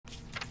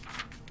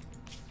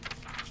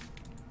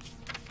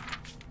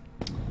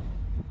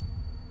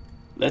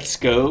Let's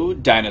go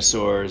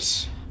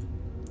dinosaurs.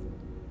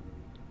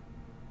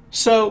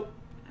 So,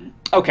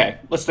 okay,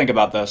 let's think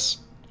about this.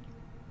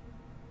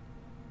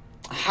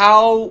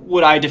 How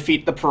would I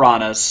defeat the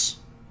piranhas?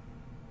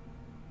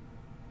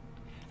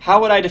 How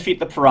would I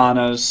defeat the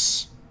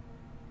piranhas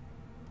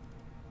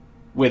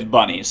with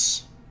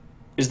bunnies?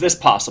 Is this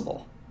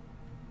possible?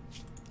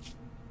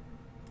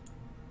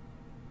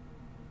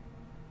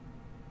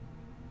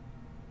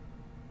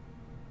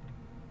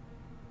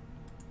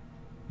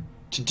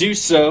 To do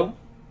so,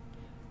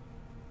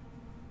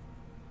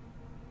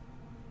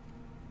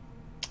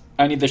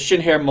 I need the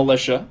Shinhair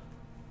Militia.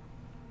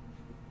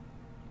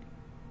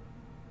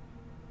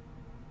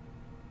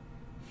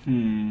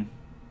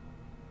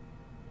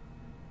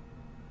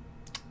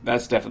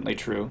 That's definitely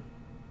true.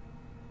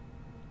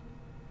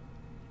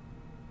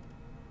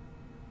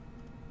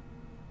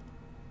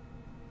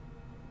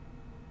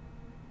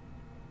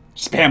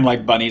 Spam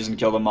like bunnies and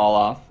kill them all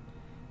off.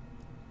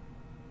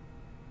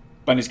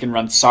 Bunnies can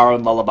run Sorrow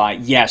and Lullaby.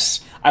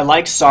 Yes, I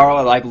like Sorrow,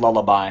 I like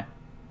Lullaby.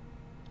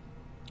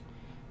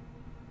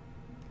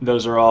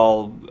 Those are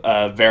all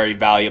very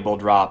valuable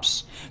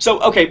drops.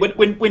 So, okay,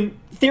 when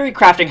theory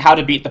crafting how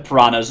to beat the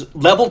piranhas,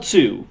 level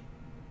 2.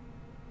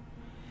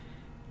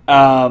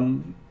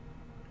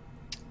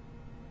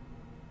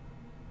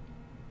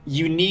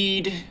 You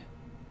need,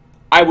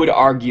 I would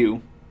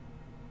argue,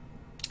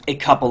 a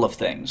couple of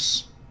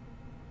things.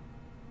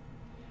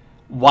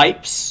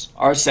 Wipes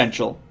are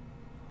essential.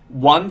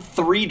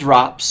 1-3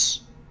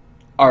 drops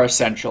are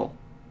essential.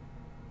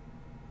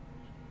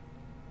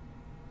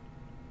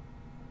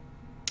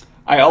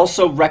 I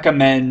also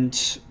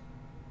recommend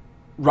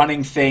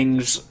running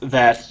things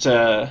that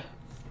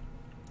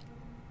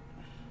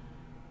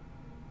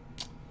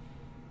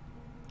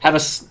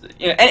have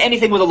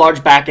anything with a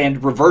large back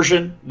end.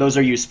 Reversion, those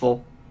are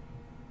useful.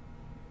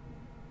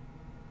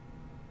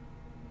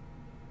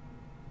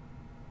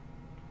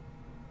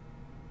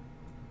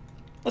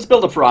 Let's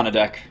build a piranha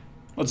deck.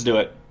 Let's do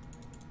it.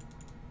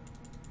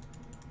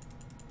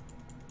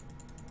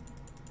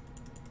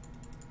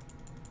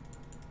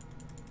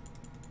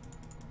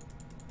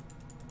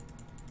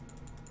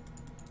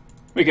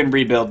 We can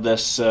rebuild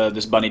this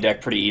this bunny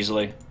deck pretty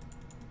easily.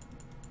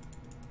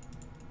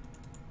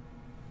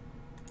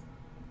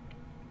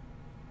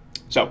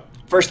 So,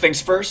 first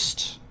things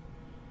first.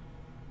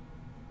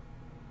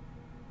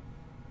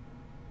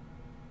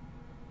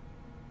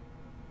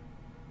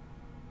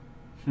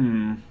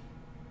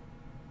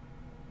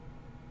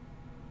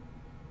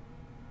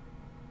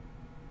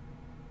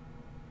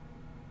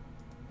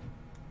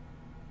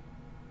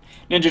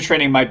 Ninja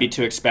training might be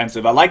too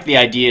expensive. I like the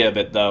idea of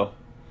it, though.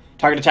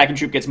 Target attacking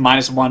troop gets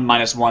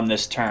 -1/-1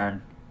 this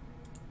turn.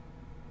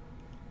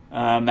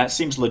 That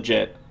seems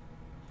legit.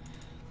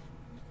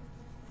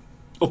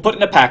 We'll put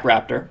in a Pack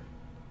Raptor.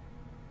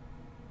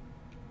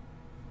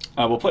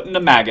 We'll put in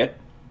a Maggot.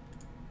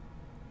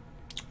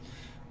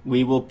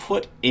 We will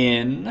put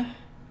in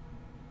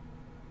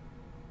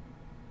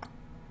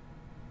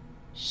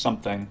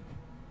something.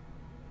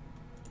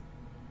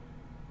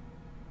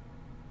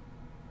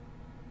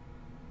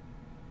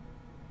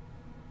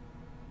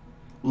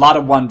 A lot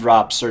of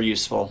 1-drops are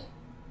useful.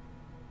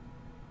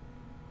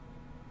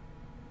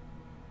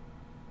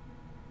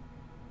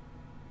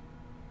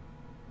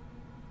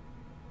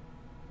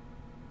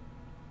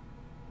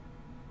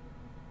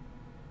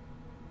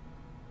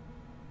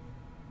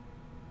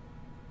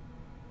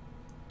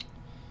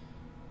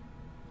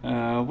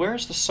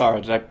 Where's the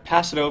Sorrow? Did I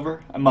pass it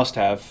over? I must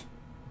have.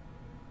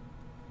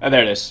 Oh,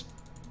 there it is.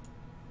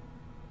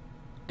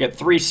 Get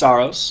 3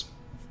 Sorrows.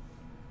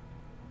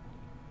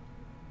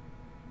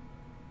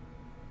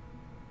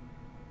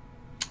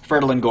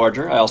 Fertile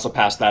Engorger, I also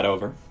passed that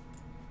over.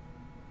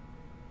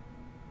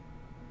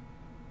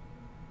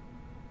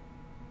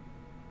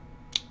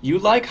 You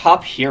like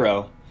Hop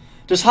Hero.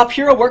 Does Hop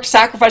Hero work?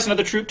 Sacrifice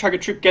another troop.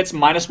 Target troop gets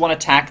 -1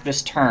 attack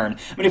this turn.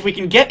 I mean, if we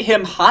can get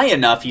him high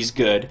enough, he's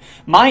good.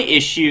 My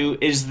issue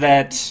is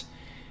that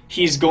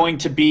he's going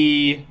to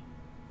be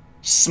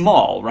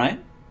small,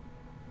 right?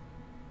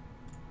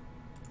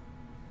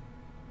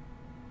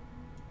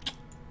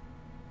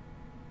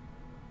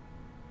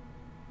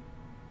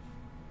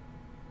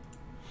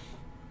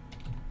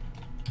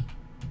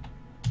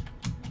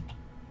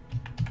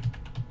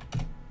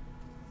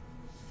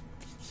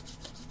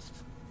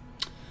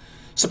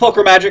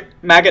 Sepulchral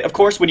Maggot, of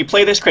course, when you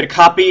play this, create a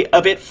copy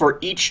of it for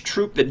each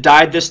troop that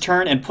died this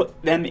turn and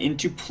put them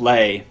into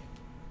play.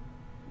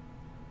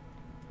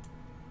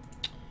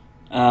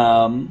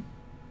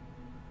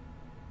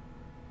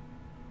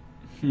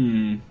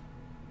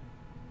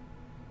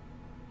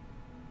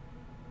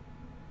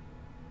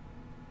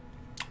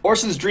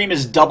 Orson's Dream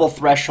is double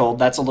threshold.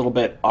 That's a little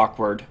bit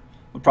awkward.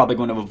 We're probably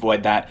going to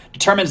avoid that.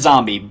 Determined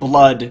Zombie,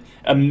 Blood,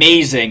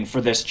 amazing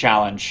for this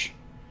challenge.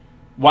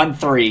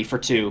 1-3 for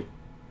 2.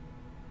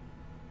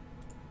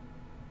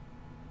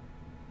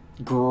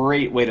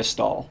 Great way to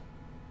stall.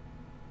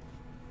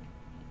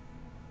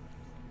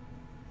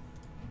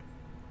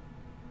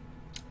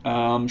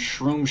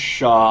 Shroom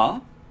Shaw.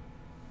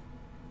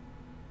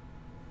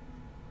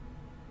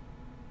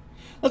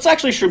 Let's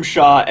actually Shroom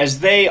Shaw, as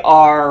they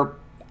are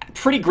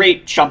pretty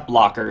great chump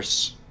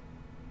blockers.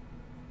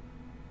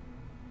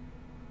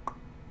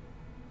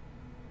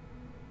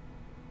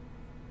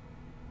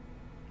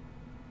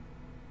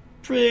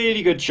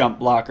 Pretty good chump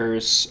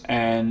blockers,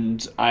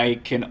 and I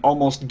can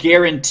almost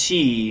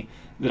guarantee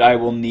that I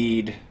will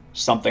need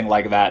something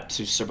like that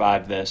to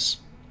survive this.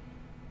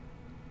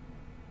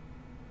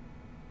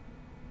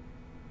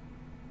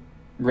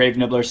 Grave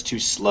Nibbler's too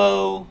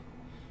slow.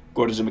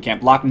 Gordozuma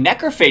can't block.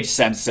 Necrophage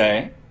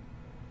Sensei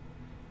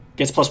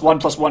gets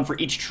 +1/+1 for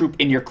each troop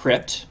in your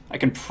crypt. I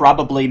can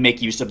probably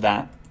make use of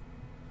that.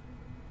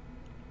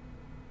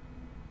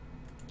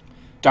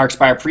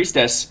 Darkspire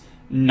Priestess,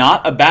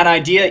 not a bad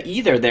idea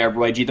either there,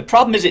 Roy G. The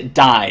problem is it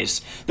dies.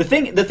 The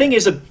thing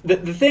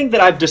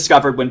that I've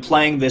discovered when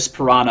playing this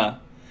Piranha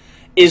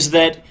is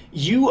that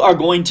you are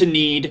going to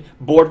need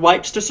board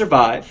wipes to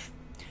survive.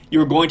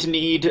 You're going to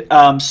need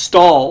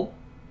stall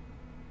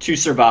to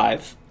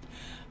survive.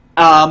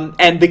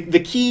 And the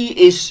key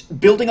is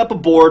building up a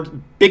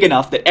board big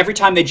enough that every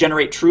time they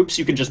generate troops,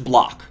 you can just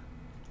block.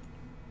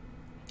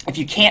 If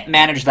you can't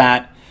manage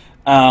that,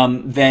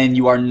 then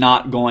you are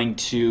not going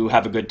to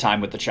have a good time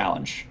with the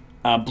challenge.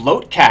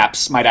 Bloat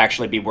caps might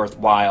actually be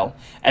worthwhile,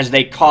 as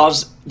they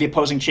cause the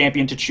opposing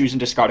champion to choose and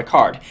discard a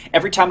card.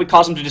 Every time we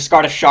cause them to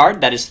discard a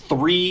shard, that is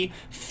 4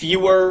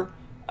 fewer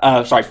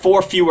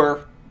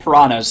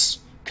piranhas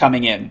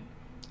coming in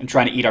and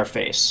trying to eat our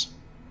face.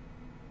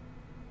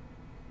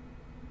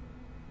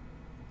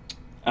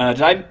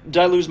 Did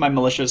I lose my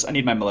militias? I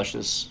need my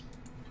militias.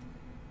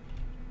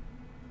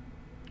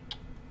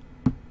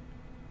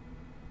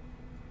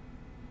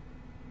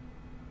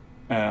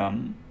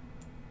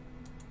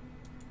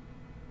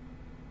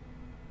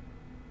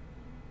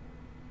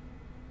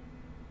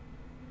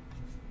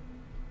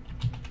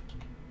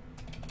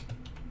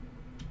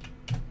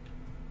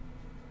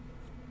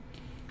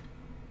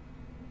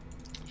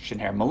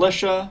 Shinhair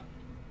Militia.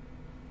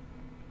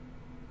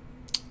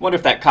 Wonder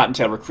if that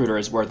Cottontail Recruiter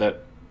is worth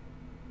it.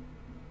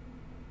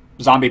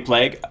 Zombie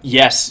Plague?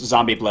 Yes,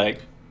 Zombie Plague.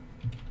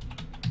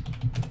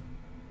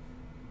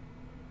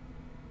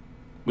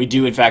 We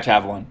do, in fact,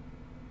 have one.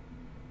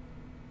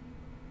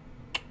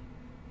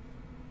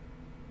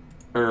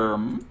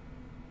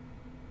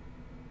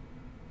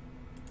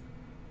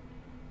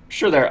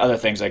 Sure, there are other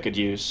things I could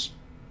use.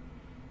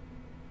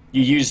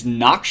 You use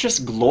Noxious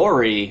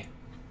Glory.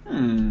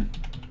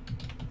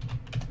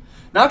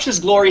 Noxious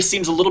Glory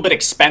seems a little bit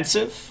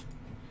expensive.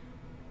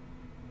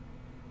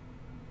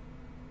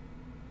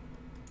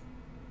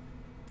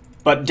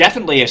 But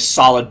definitely a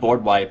solid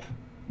board wipe.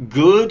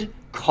 Good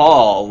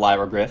call,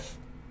 Lyrogriff.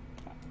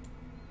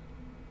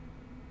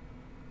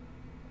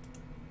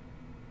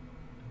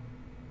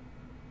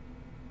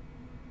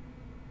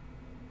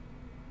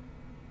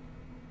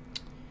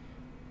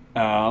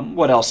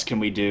 What else can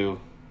we do?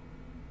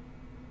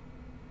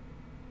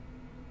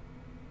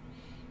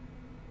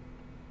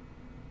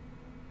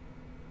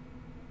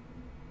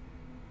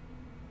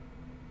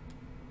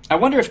 I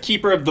wonder if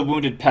Keeper of the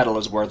Wounded Petal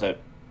is worth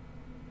it.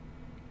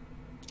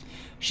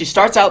 She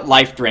starts out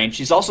life drained.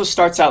 She also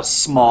starts out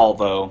small,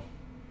 though,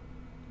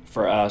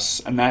 for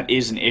us, and that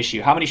is an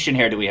issue. How many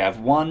Shinhair do we have?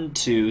 1,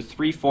 2,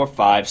 3, 4,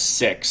 5,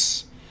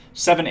 6,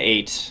 7,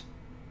 8.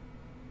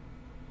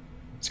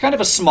 It's kind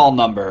of a small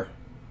number.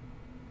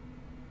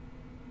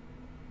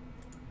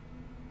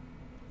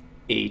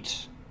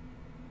 8.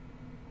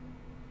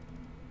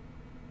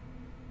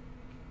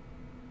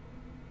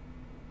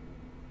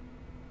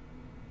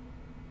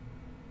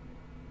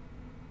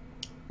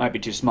 Might be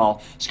too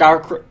small.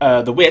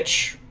 The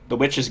Witch. The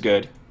Witch is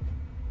good.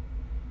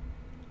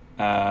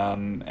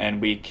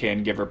 And we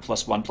can give her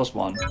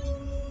 +1/+1.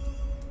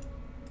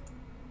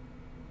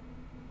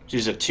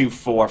 She's a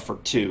 2/4 for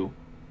 2.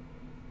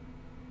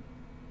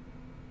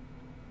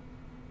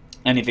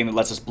 Anything that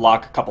lets us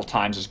block a couple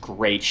times is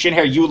great.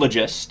 Shinhair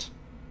Eulogist.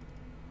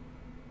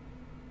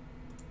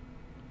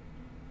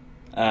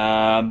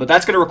 But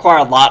that's going to require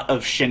a lot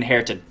of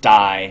Shinhair to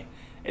die.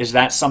 Is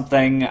that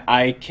something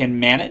I can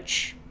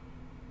manage?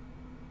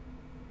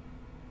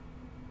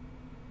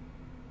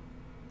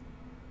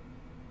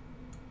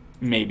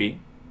 Maybe.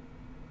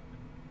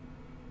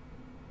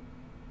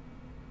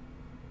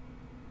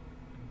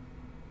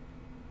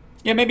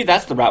 Yeah, maybe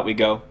that's the route we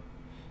go.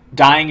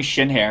 Dying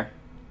Shinhair.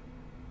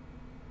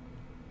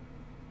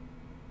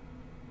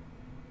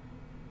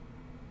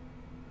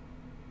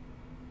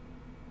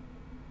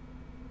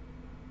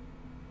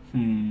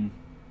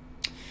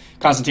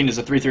 Constantine is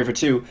a 3/3 for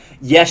 2.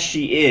 Yes,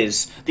 she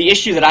is. The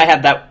issue that I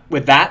have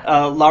with that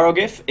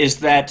Larogif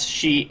is that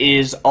she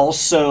is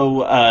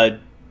also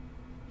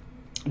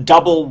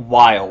double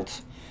wild.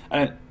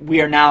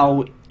 We are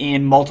now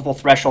in multiple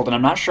threshold, and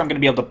I'm not sure I'm going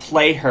to be able to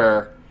play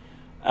her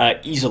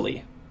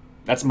easily.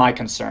 That's my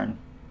concern.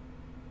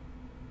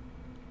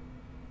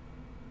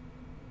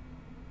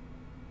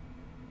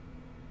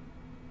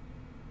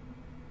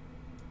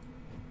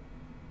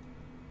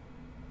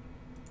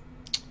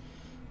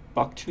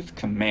 Bucktooth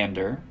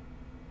Commander.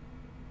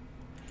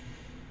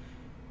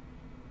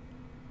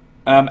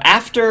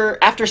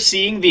 After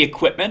seeing the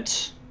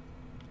equipment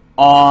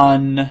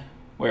on...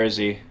 Where is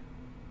he?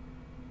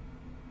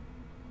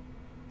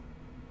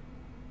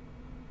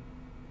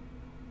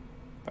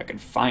 If I can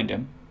find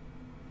him.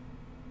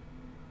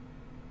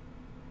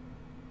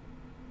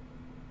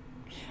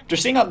 After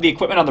seeing the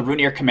equipment on the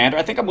Runeer Commander,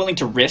 I think I'm willing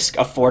to risk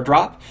a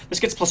 4-drop. This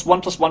gets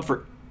 +1/+1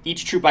 for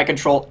each troop I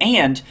control,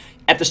 and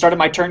at the start of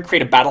my turn,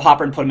 create a Battle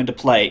Hopper and put him into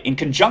play. In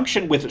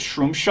conjunction with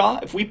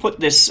Shroomshaw, if we put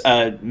this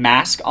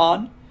mask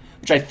on,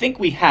 which I think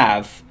we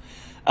have,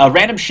 a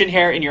random shin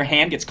hair in your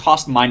hand gets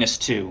cost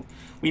 -2.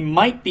 We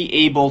might be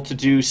able to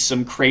do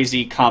some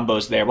crazy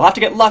combos there. We'll have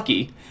to get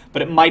lucky,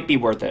 but it might be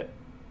worth it.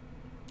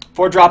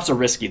 4 drops are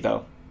risky,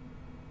 though.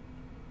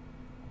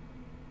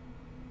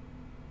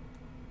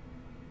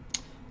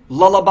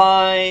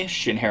 Lullaby,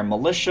 Shin Hair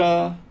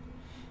Militia,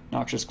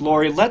 Noxious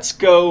Glory. Let's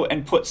go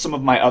and put some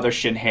of my other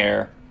Shin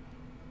Hair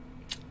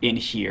in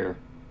here.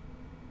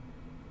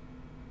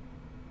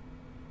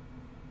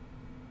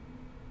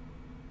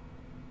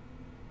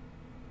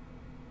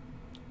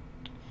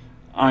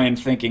 I am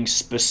thinking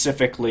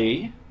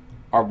specifically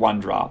our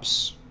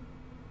 1-drops.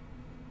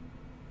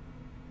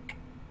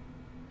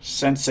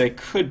 Sensei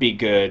could be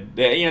good.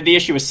 You know, the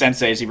issue with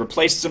Sensei is he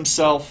replaces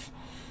himself,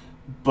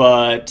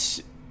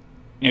 but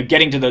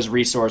getting to those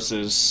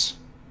resources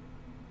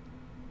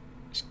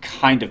is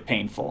kind of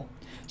painful.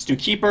 Let's do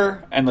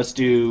Keeper, and let's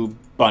do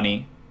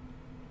Bunny.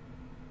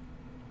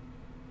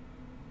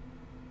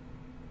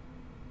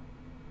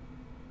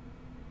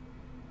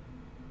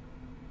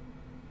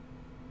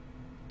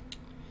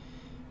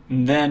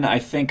 And then I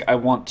think I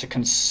want to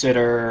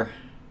consider...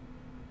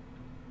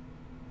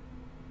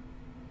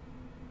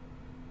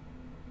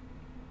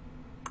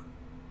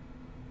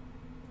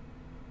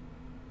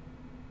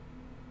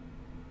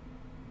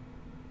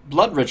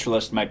 Blood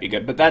Ritualist might be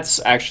good, but that's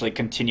actually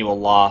continual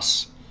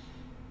loss.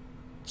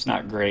 It's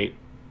not great.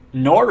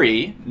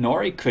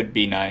 Nori could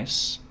be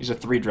nice. He's a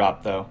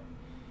 3-drop, though.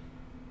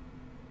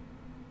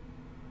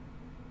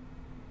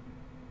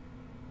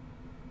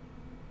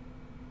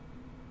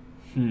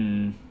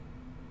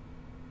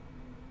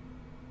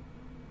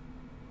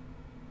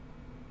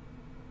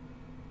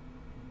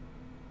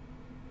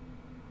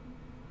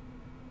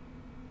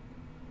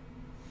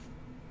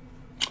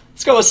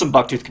 Let's go with some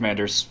Bucktooth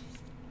Commanders.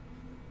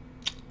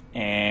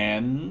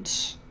 And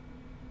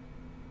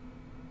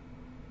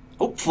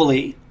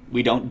hopefully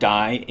we don't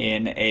die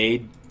in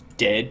a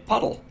dead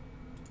puddle.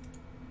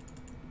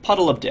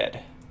 Puddle of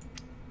dead.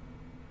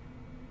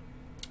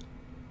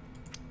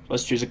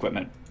 Let's choose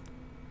equipment.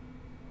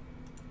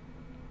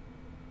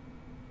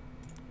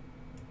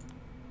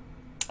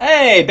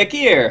 Hey,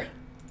 Bekir!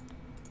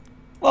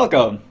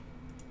 Welcome.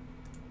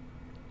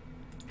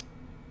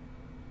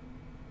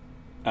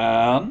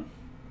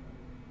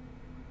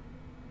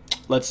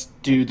 Let's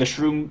do the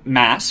Shroom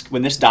Mask.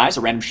 When this dies,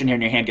 a random Shin Hair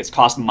in your hand gets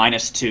cost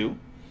 -2.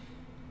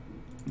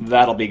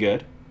 That'll be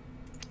good.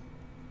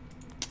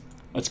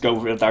 Let's go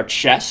with our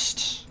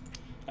chest.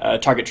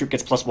 Target troop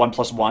gets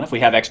 +1/+1. If we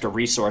have extra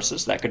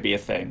resources, that could be a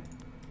thing.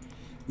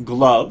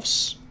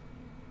 Gloves.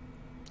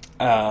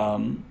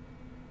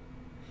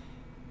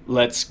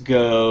 Let's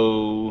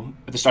go...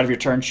 At the start of your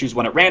turn, choose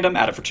one at random,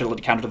 add a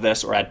fertility counter to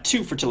this, or add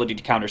 2 fertility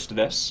counters to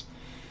this.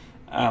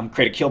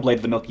 Create a Killblade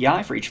of the Milky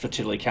Eye for each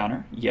fertility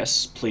counter.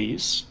 Yes,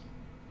 please.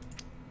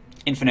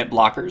 Infinite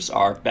blockers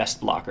are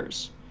best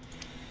blockers.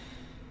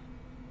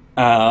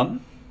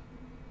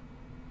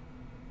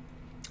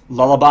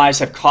 Lullabies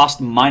have cost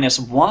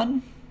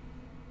 -1.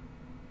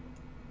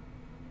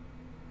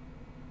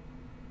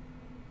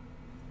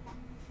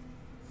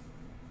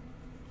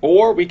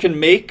 Or we can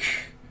make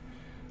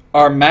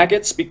our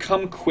maggots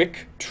become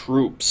quick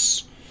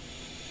troops.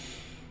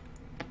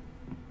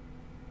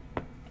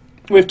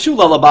 We have 2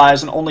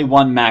 lullabies and only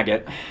 1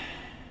 maggot.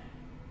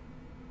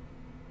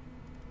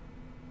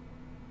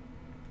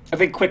 I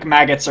think quick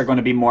maggots are going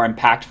to be more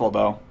impactful,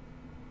 though.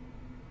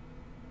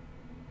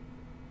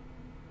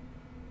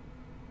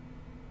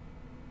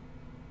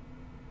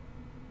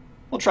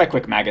 We'll try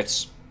quick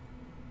maggots.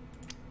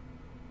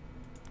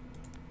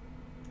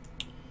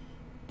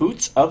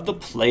 Boots of the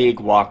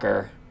Plague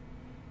Walker.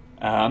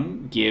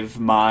 Give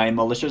my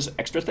militias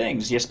extra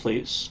things. Yes,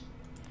 please.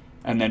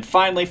 And then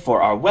finally,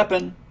 for our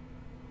weapon...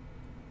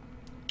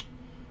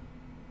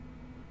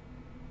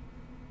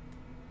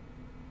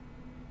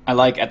 I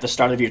like, at the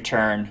start of your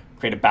turn,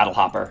 create a Battle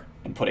Hopper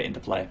and put it into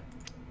play.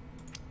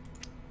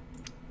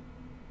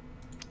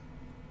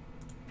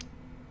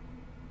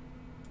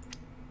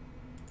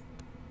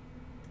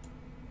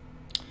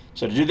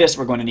 So to do this,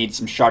 we're going to need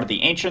some Shard of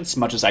the Ancients,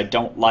 much as I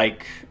don't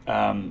like,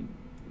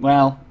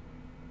 well,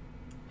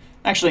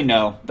 actually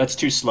no, that's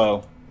too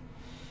slow.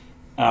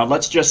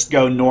 Let's just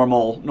go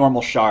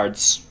normal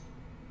shards.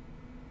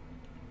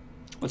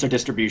 What's our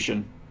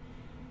distribution?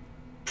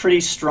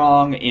 Pretty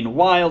strong in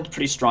wild,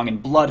 pretty strong in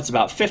blood. It's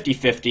about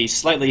 50-50,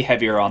 slightly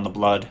heavier on the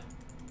blood.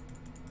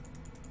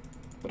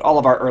 But all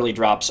of our early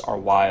drops are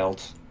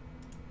wild.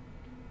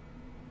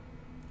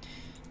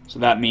 So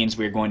that means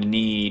we're going to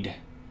need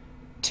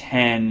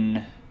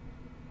 10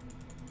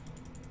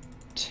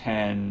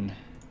 10.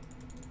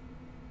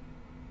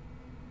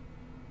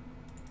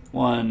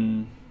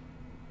 1.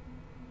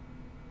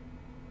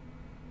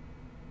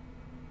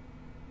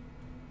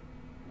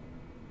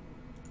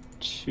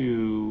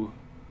 2.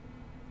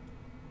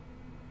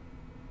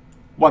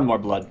 1 more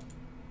blood.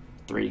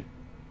 3.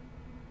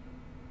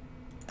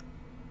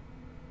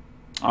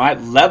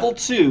 Alright, level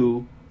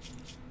 2.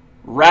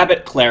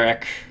 Rabbit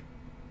Cleric.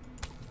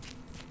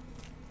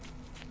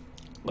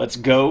 Let's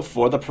go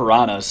for the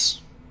piranhas.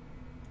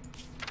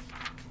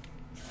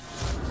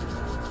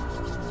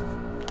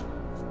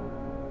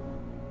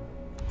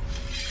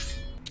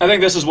 I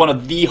think this is one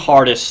of the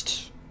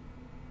hardest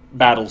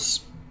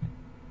battles.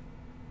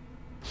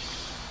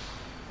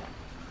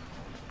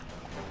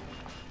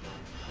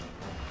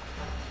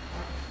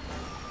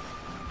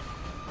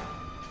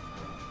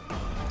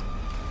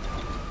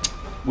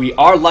 We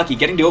are lucky.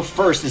 Getting to go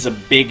first is a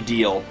big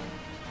deal.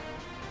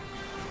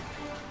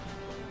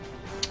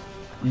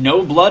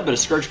 No blood, but a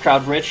Scourge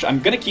Crowd Rich. I'm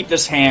going to keep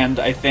this hand,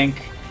 I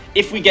think.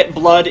 If we get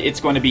blood, it's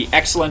going to be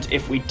excellent.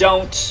 If we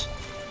don't,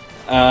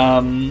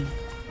 then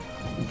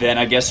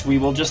I guess we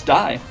will just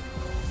die.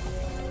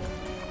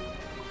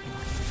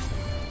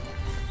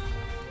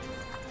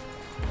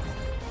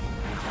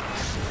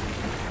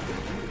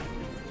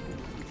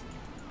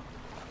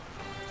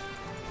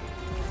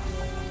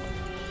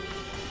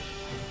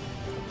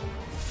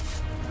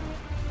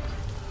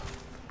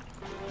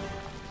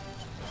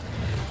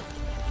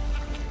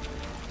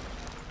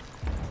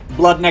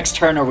 Blood next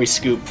turn or we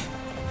scoop.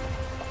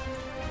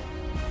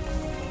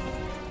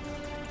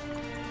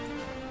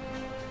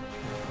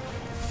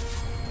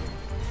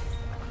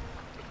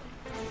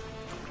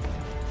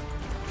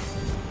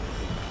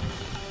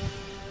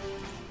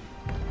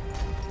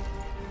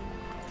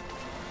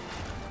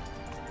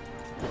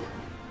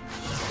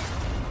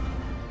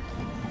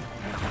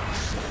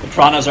 The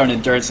piranhas are an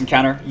endurance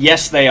encounter.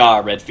 Yes, they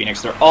are, Red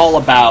Phoenix. They're all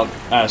about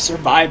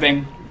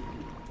surviving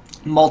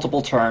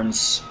multiple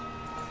turns.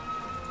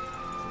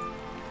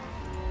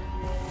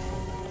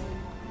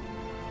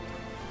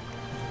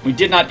 We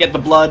did not get the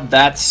blood.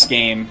 That's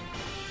game.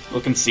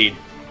 We'll concede.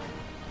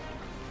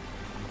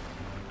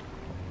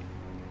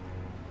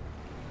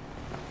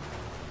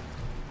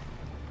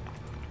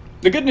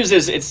 The good news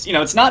is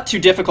it's not too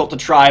difficult to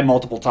try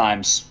multiple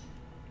times.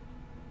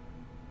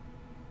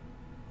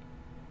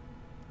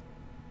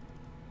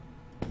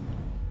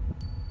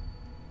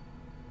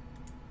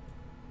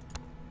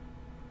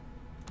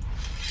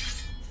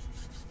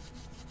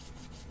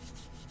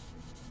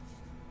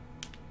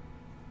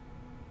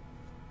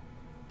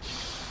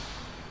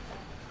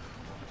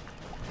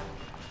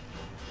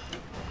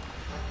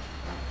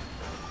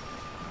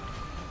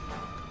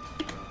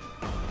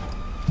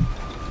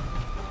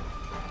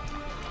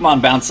 Come on,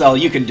 Bouncell,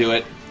 you can do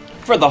it.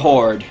 For the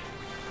Horde.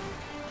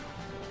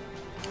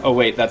 Oh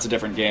wait, that's a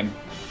different game.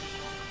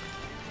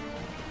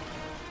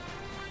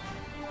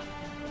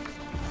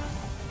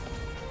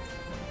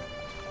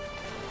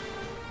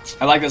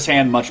 I like this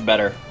hand much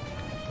better.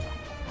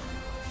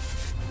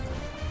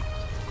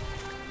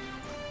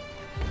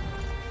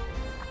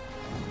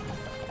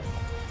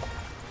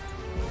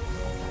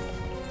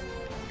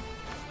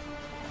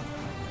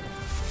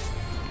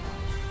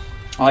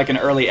 I like an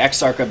early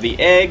Exarch of the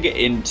Egg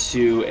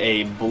into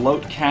a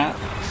Bloat Cap.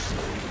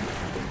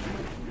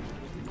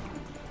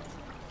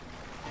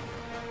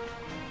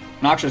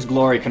 Noxious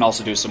Glory can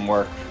also do some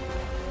work.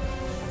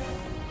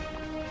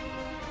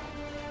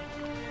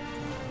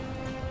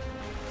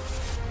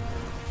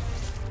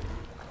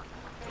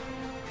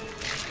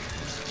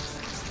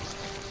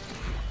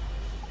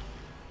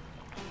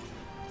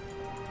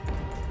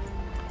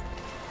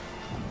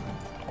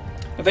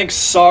 I think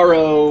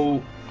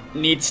Sorrow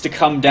needs to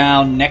come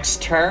down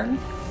next turn.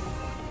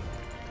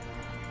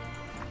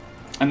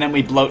 And then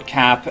we Bloat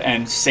Cap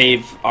and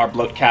save our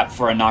Bloat Cap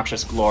for a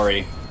Noxious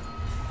Glory.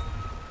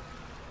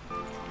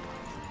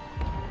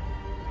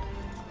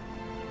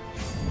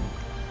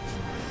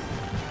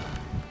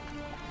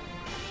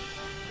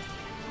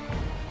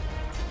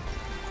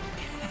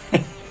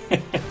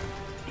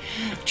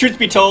 Truth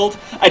be told,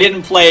 I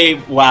didn't play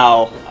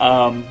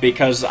WoW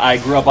because I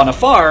grew up on a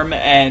farm,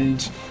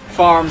 and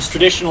farms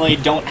traditionally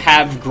don't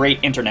have great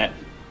internet.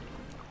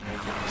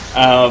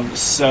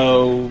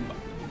 So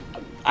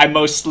I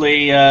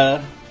mostly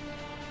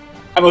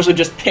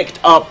just picked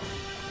up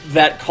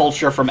that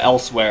culture from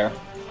elsewhere.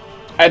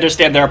 I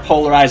understand there are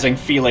polarizing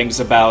feelings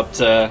about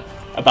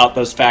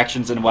those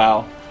factions in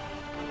WoW.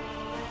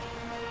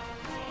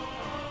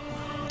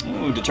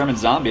 Ooh, Determined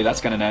Zombie,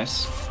 that's kind of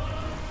nice.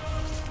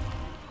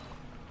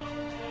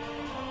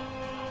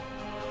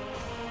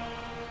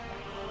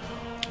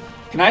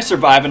 Can I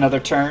survive another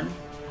turn?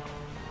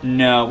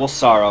 No, we'll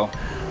Sorrow.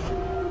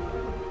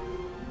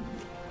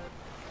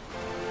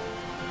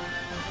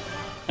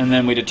 And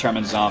then we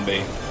Determine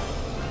Zombie.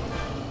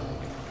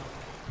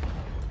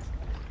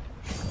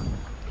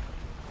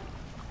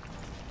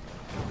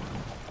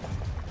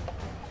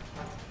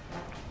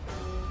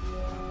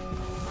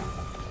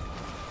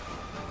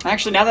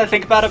 Actually, now that I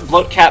think about it,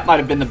 Bloat Cap might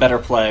have been the better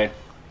play.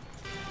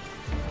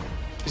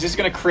 Is this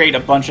going to create a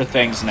bunch of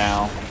things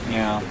now?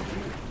 Yeah.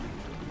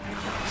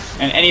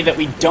 And any that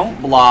we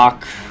don't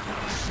block...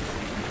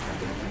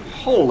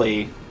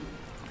 Holy...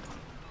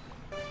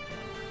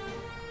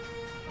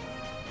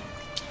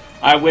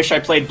 I wish I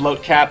played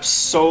Bloat Cap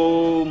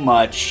so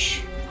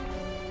much.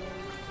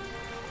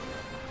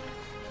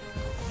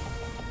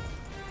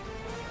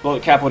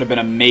 Bloat Cap would have been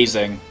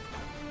amazing.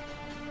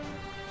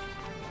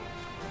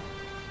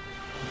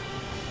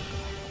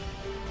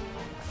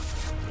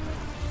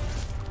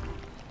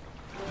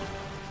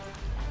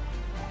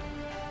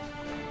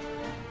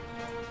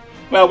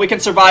 Well, we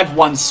can survive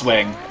one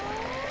swing.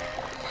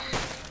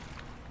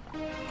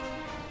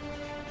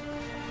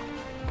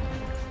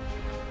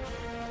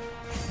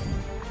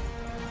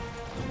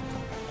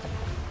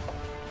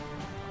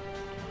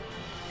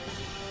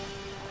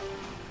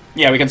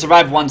 Yeah, we can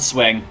survive one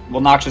swing.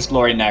 We'll Noxious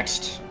Glory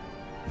next.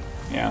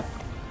 Yeah.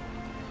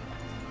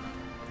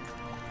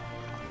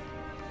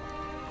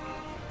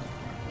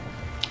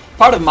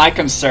 Part of my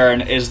concern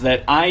is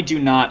that I do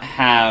not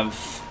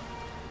have...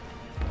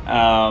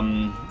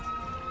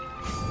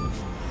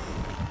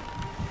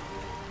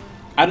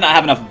 I do not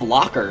have enough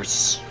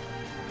blockers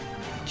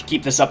to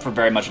keep this up for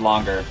very much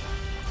longer.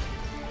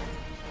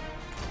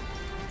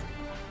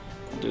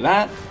 We'll do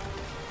that.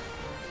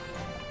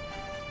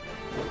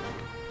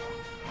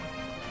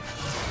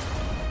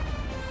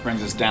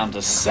 Brings us down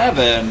to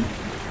 7.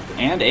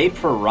 And a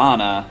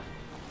Piranha.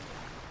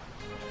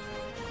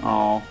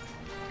 Oh.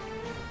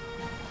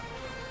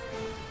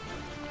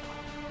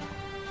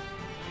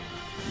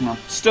 No,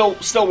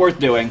 still worth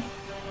doing.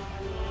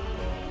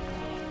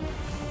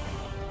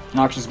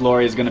 Noxious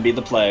Glory is going to be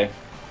the play.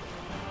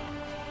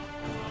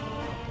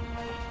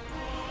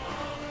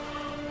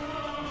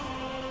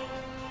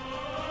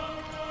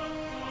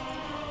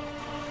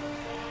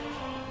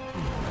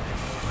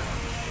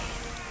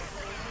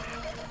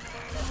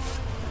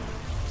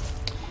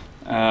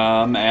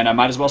 And I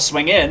might as well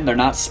swing in. They're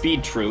not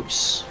speed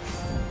troops.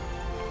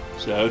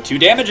 So, 2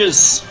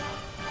 damages.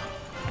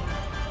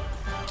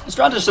 Let's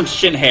draw into some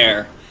Shin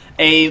Hair.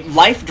 A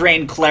life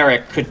drain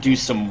cleric could do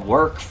some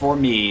work for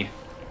me.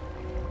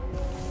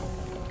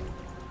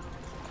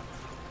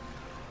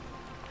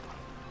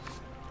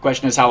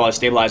 Question is how I'll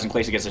stabilize in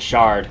case he gets a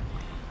shard.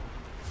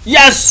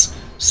 Yes!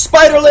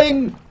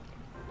 Spiderling!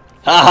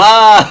 Ha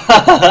ha!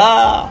 Ha ha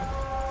ha!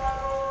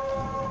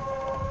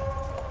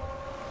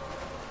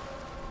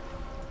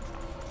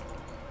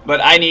 But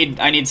I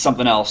need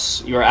something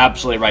else. You are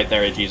absolutely right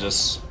there,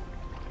 Jesus.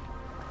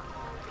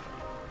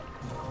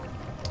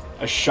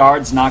 A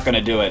shard's not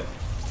gonna do it.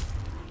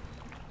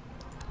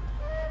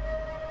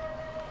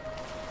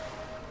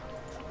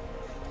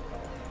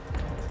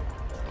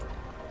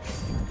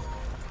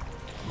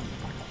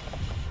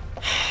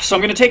 So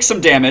I'm gonna take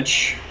some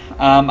damage.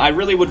 I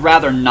really would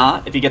rather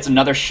not. If he gets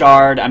another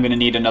shard, I'm gonna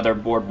need another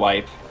board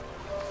wipe.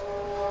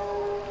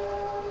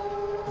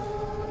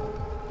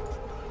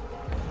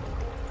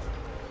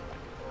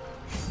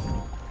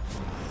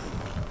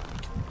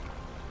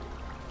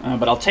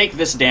 But I'll take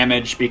this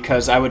damage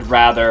because I would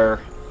rather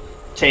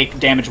take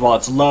damage while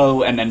it's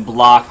low and then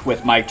block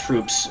with my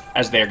troops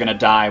as they're going to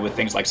die with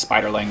things like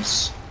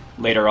Spiderlings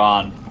later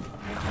on.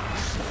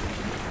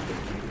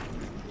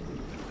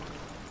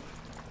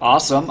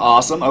 Awesome,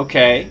 awesome,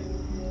 okay.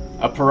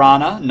 A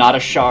Piranha, not a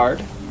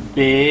shard.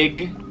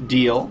 Big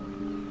deal.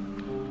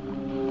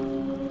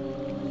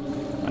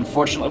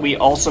 Unfortunately, we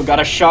also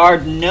got a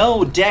shard.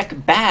 No, deck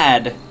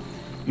bad.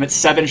 I'm at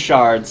 7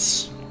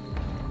 shards.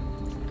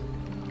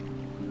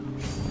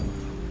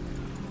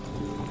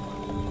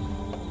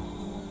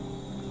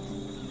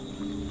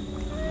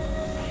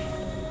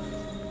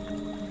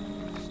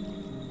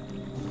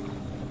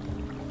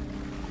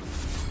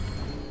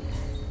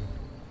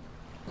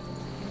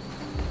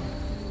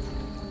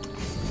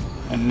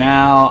 And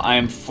now I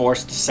am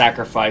forced to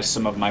sacrifice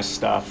some of my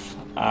stuff.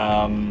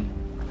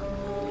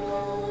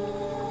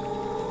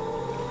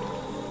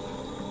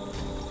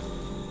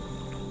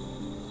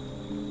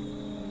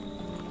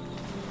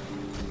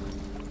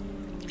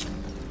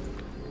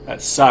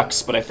 That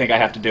sucks, but I think I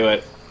have to do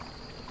it.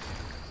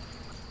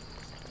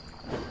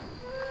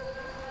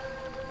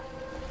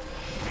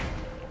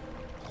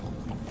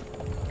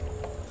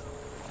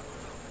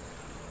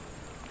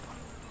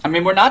 I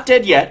mean, we're not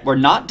dead yet. We're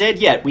not dead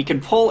yet. We can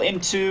pull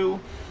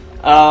into,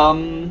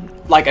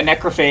 like a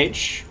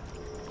Necrophage.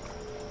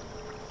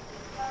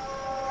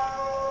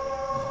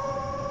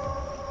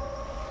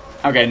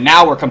 Okay,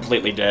 now we're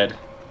completely dead.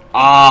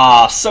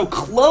 Ah, so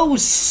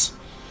close!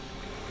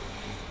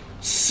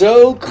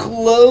 So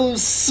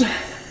close!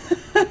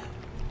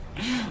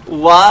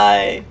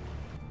 Why?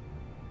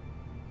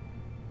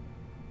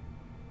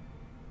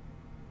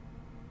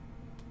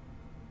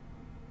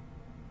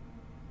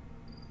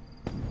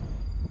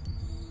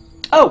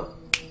 Oh!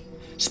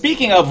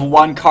 Speaking of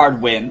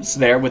one-card wins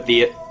there with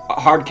the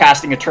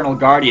hard-casting Eternal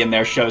Guardian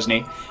there,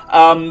 Shosny,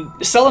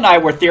 Sel and I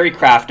were theory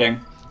crafting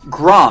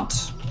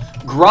Grant.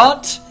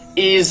 Grant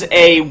is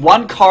a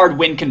one-card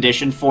win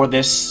condition for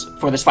this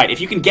fight.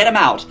 If you can get him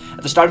out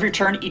at the start of your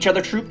turn, each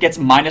other troop gets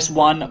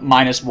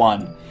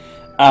 -1/-1.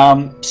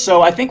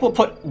 So I think we'll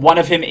put one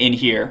of him in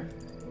here.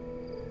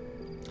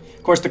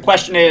 Of course, the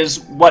question is,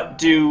 what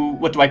do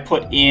I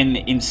put in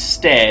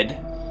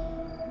instead?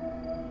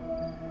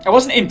 I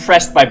wasn't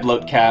impressed by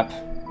Bloatcap.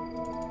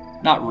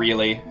 Not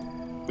really.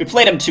 We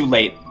played him too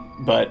late,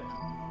 but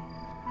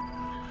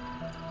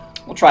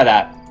we'll try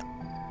that.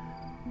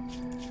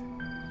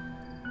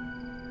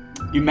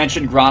 You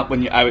mentioned Grant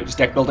when I was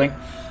deck building.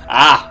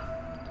 Ah,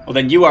 well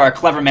then you are a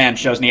clever man,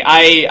 Chosny.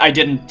 I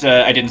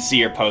didn't see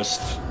your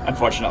post,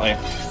 unfortunately.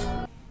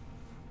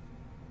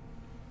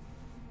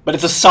 But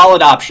it's a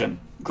solid option.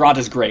 Grant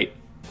is great.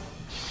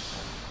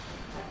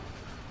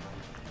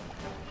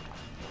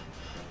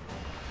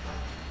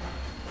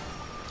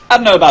 I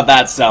don't know about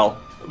that, Cell,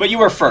 but you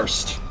were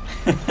first.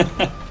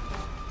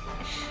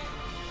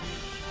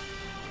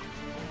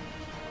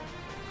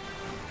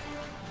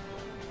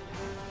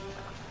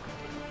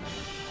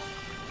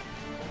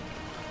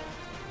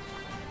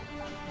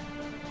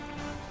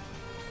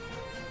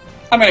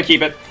 I'm gonna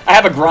keep it. I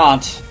have a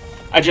Grant.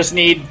 I just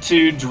need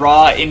to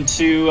draw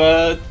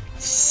into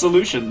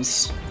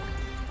solutions.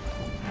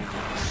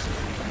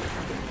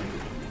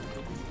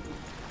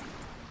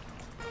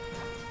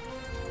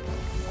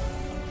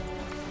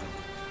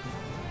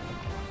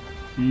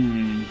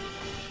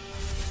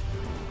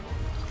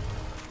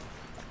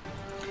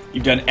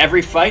 You've done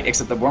every fight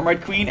except the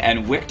Wormwood Queen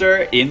and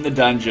Victor in the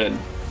dungeon.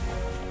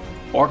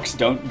 Orcs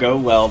don't go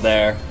well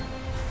there.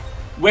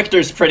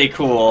 Victor's pretty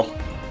cool.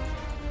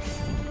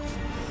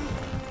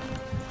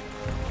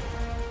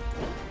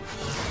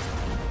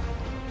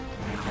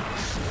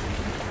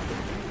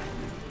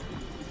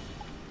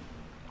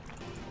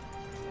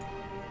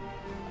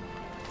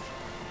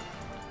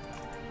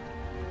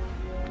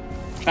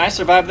 Can I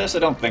survive this? I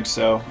don't think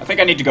so. I think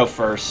I need to go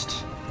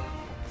first.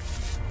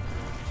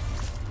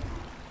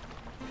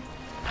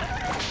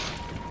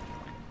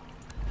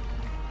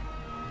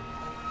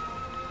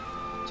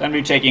 So I'm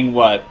going to be taking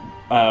what?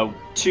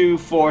 2,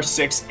 4,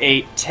 6,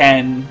 8,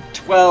 10,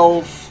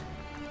 12.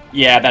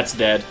 Yeah, that's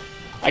dead.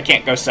 I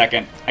can't go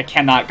second. I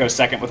cannot go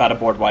second without a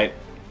board wipe.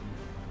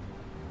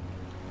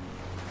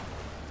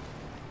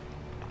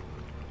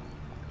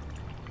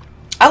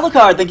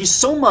 Alucard, thank you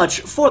so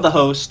much for the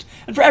host.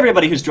 And for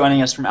everybody who's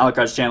joining us from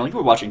Alucard's channel, you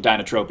were watching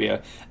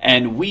Dinotropia,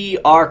 and we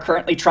are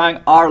currently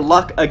trying our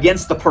luck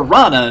against the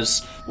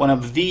Piranhas, one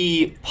of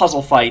the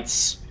puzzle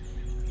fights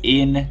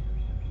in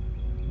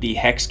the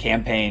Hex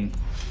campaign.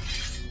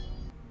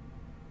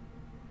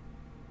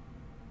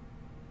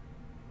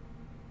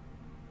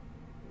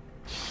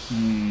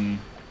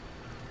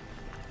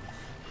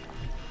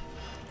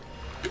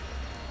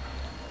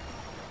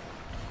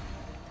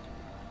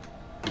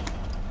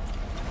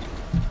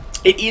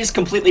 It is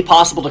completely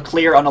possible to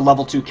clear on a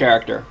level 2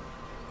 character.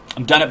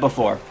 I've done it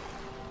before.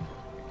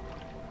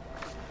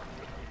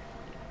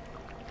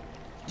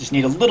 Just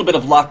need a little bit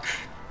of luck.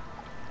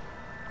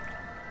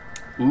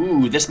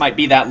 Ooh, this might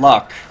be that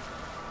luck.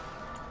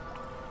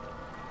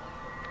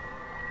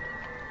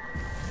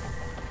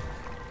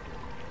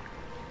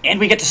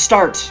 And we get to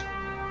start.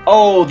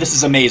 Oh, this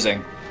is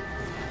amazing.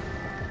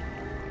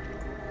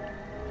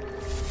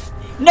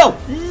 No!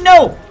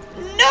 No!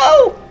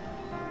 No!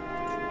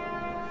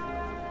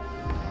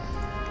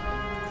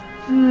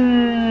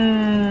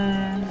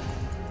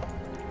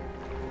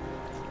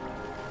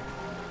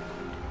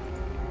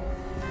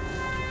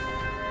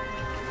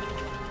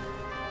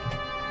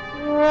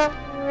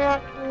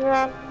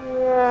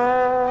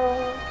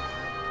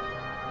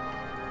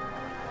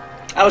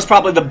 That was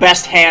probably the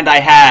best hand I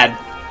had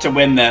to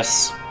win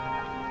this.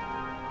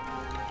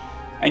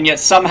 And yet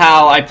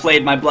somehow I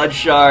played my Blood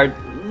Shard.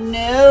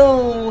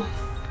 No!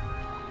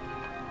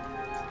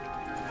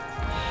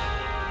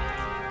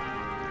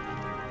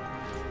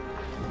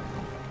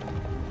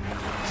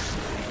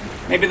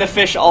 Maybe the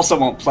fish also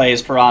won't play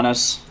as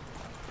Piranhas.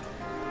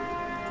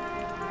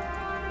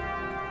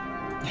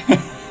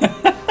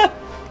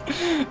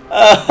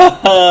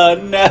 Oh,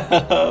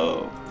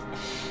 no!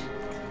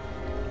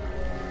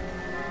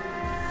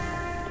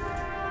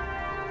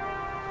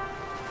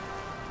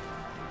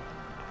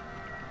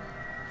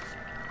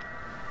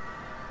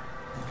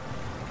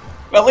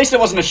 Well, at least it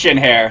wasn't a shin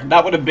hair.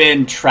 That would have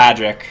been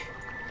tragic.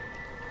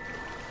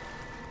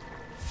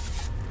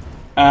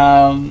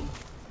 I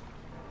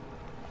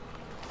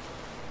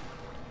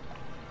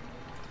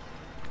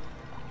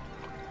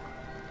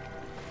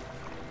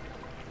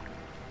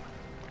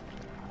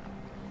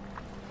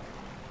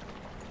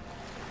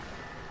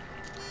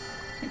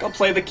think I'll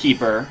play the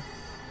Keeper.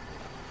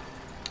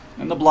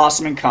 And the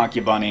Blossoming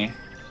Concubunny.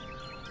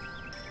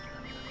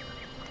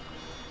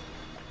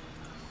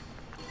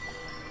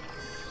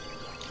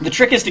 The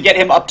trick is to get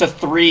him up to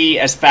 3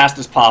 as fast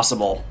as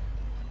possible.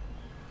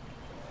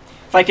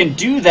 If I can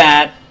do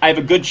that, I have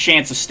a good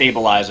chance of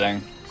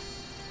stabilizing.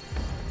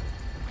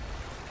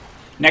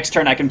 Next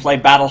turn I can play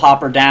Battle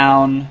Hopper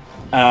down,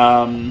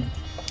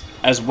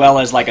 as well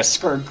as like a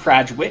Skurg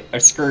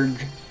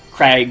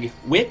Crag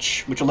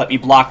Witch, which will let me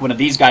block one of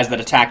these guys that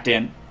attacked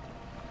in.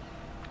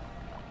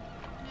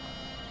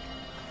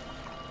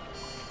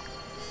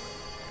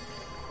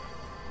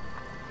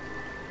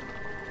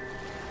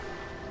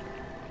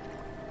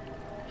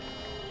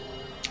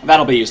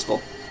 That'll be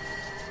useful.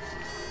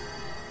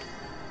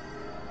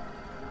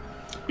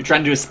 You're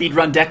trying to do a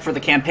speedrun deck for the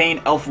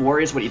campaign. Elf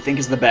Warriors, what do you think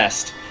is the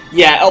best?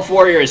 Yeah, Elf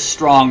Warrior is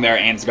strong there,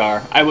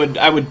 Ansgar. I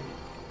would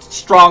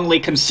strongly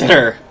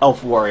consider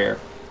Elf Warrior.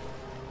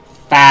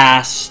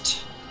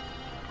 Fast.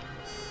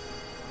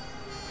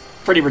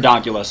 Pretty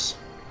redonkulous.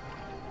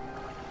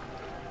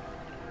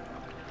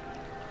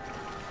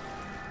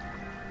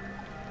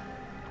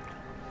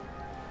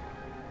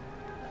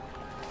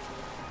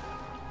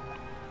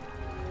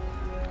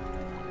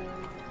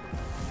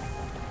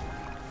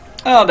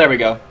 Oh, there we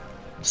go.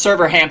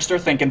 Server hamster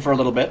thinking for a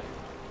little bit.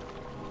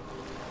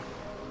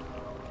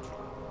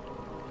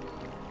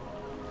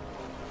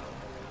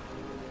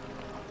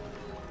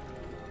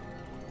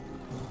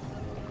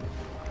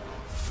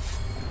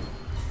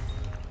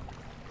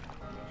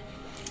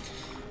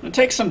 I'm gonna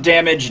take some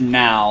damage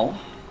now.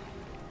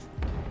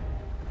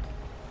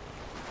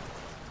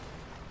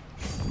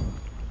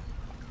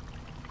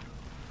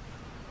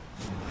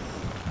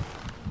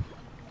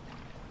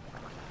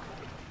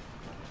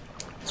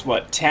 It's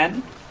what,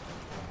 10?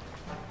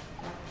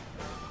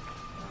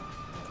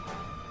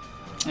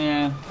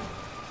 Yeah.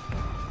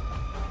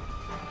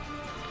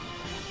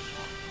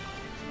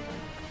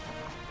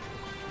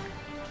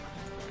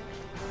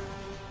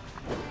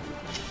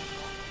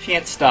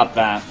 Can't stop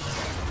that.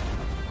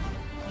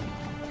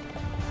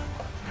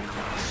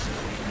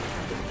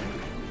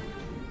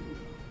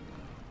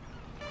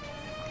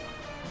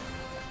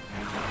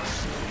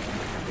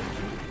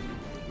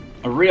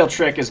 A real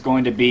trick is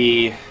going to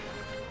be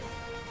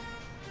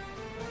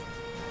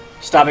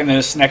stopping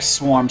this next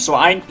swarm, so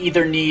I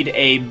either need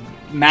a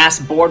mass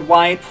board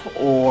wipe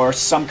or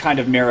some kind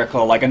of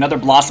miracle. Like another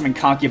Blossoming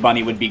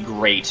Concubunny would be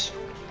great,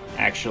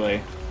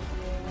 actually.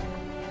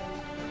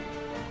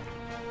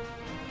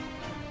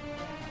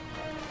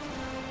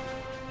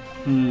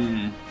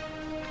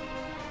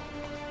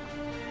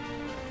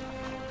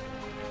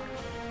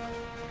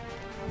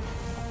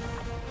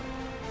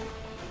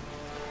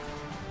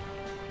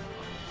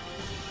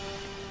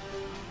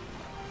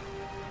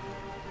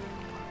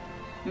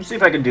 Let's see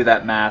if I can do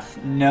that math.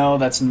 No,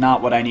 that's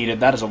not what I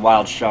needed. That is a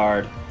Wild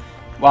Shard.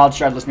 Wild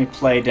Shard lets me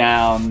play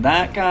down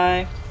that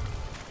guy.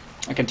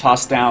 I can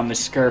toss down the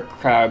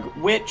Skurkrag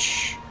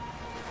Witch.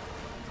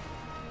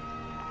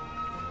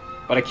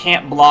 But I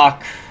can't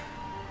block.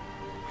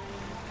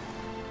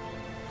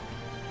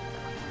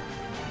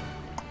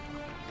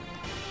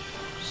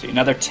 See,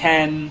 another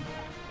 10.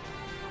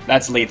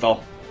 That's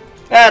lethal.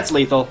 That's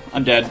lethal.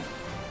 I'm dead.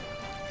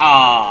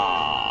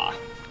 Ah.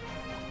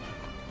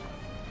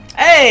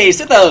 Hey,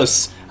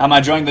 Sithos! How am I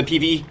enjoying the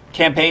PvE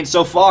campaign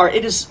so far?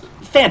 It is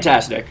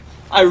fantastic.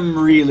 I'm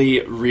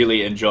really,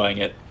 really enjoying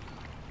it.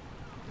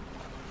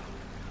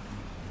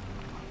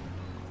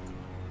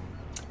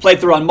 Played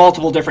through on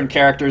multiple different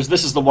characters.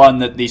 This is the one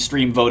that the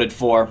stream voted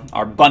for,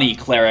 our Bunny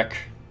Cleric.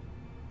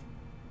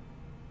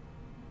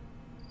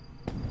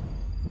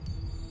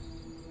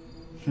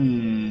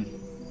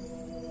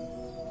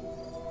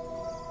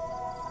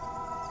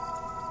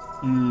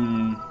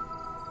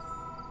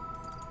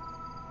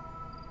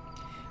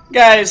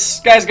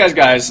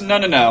 Guys.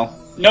 No.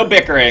 No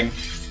bickering.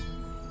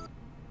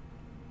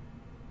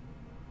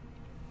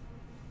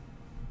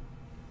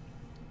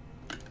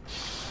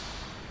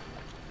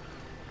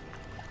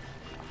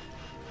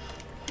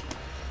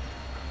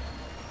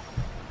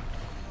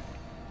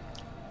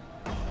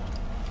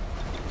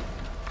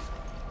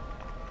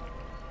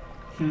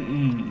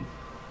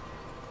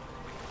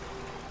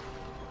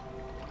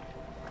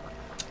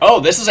 Oh,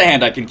 this is a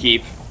hand I can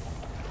keep.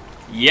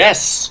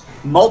 Yes!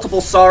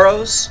 Multiple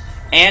Sorrows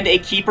and a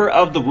Keeper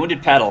of the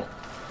Wounded Petal.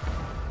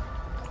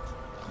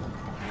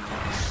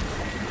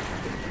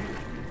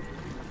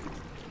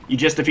 You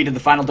just defeated the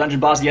final dungeon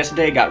boss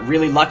yesterday, got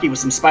really lucky with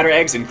some spider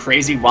eggs and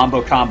crazy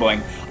wombo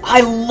comboing.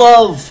 I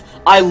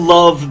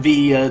love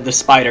the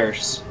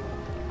spiders.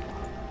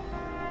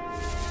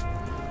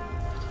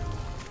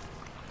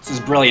 This is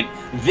brilliant.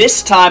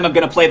 This time I'm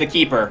going to play the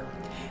Keeper.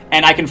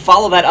 And I can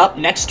follow that up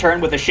next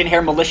turn with a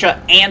Shinhair Militia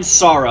and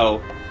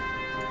Sorrow.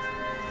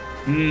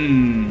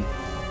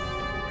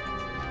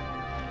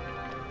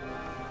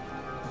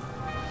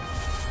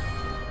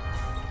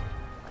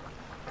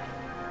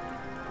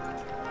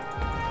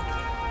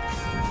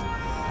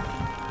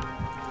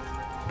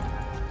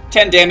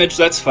 10 damage,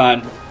 that's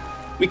fine.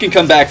 We can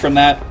come back from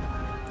that.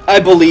 I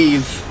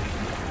believe.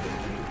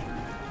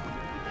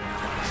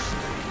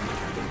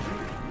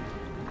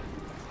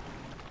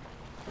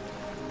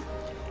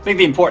 I think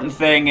the important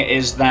thing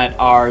is that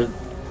our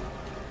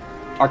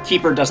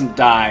keeper doesn't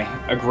die.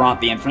 A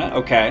Grant the Infinite.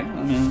 Okay,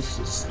 I mean,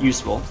 it's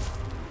useful.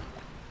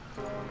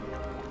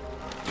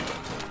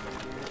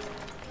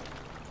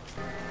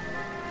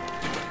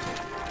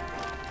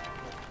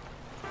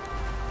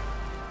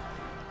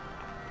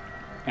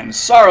 And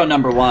Sorrow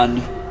number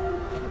 1,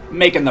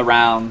 making the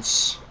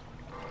rounds.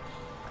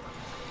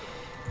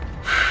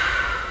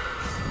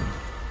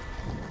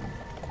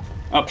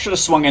 Oh, should have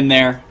swung in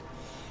there.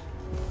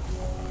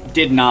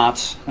 Did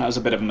not. That was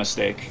a bit of a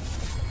mistake.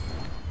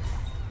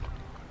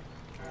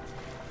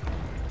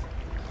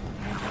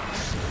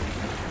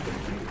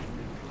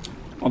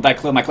 Won't that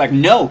kill my cleric?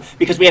 No,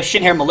 because we have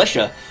Shinhair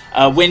Militia.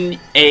 When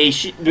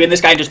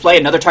this guy just play,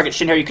 another target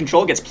Shinhair you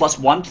control gets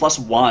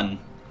 +1/+1.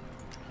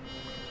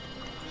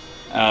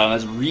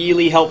 That's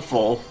really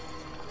helpful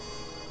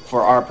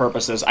for our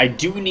purposes. I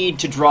do need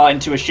to draw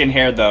into a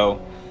Shinhair,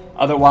 though.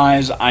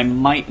 Otherwise, I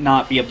might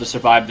not be able to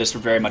survive this for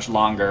very much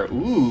longer.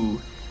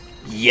 Ooh.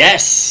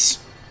 Yes!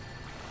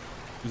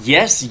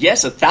 Yes,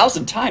 yes,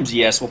 1,000 times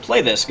yes. We'll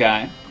play this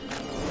guy.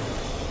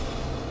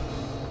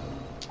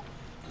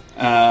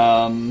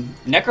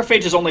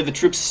 Necrophage is only the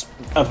troops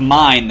of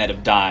mine that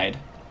have died.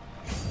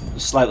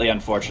 Slightly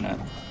unfortunate.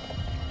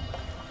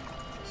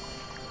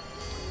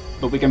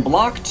 But we can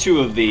block 2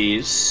 of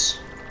these.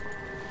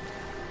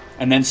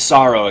 And then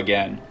Sorrow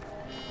again.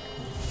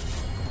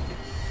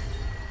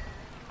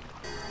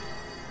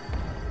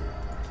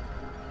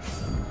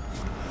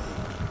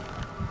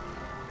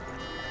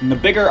 And the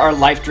bigger our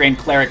life drain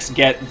clerics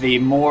get, the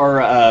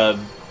more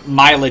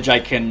mileage I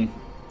can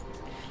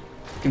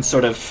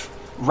sort of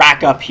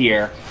rack up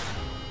here.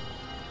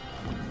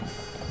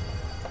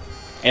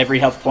 Every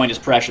health point is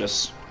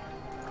precious.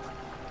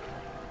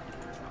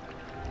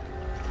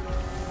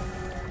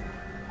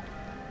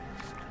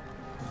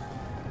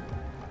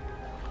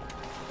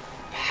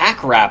 Pack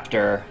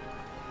Raptor.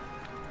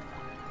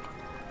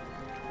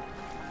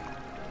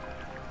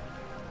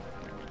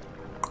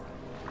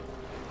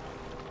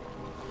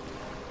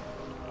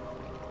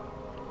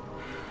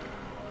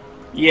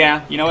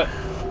 Yeah, you know what?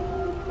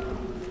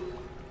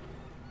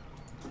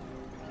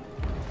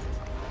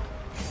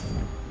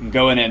 I'm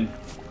going in.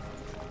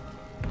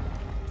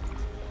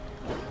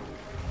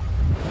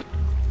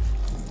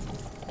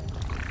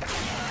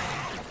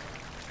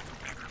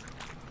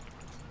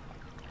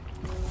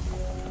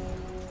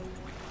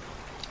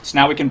 So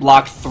now we can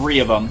block 3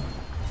 of them.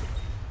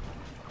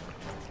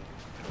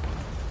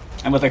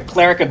 And with a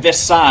cleric of this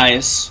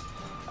size,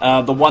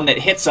 the one that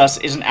hits us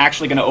isn't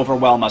actually going to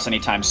overwhelm us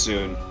anytime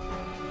soon.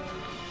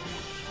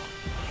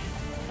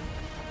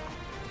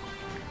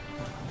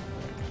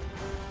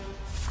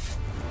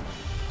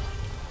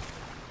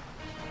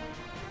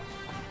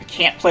 I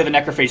can't play the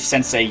Necrophage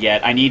Sensei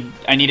yet. I need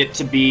it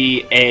to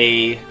be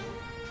a...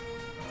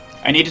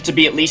 I need it to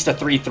be at least a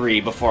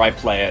 3/3 before I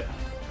play it.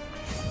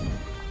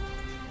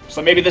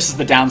 So maybe this is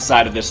the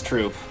downside of this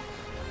troop.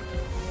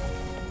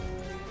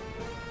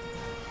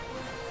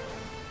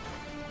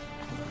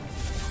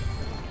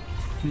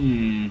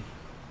 You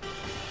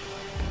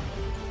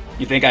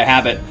think I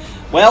have it?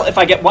 Well, if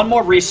I get one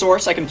more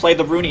resource, I can play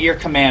the Rune Ear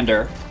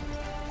Commander.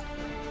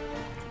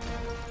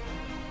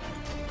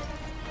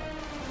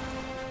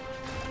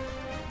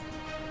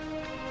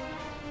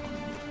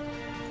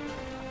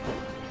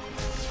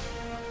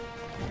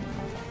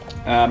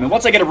 And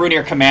once I get a Rune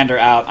Ear Commander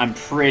out, I'm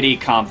pretty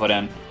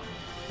confident.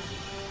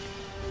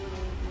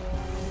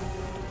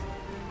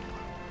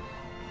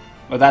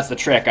 Well, that's the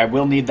trick. I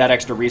will need that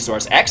extra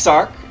resource.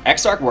 Exarch.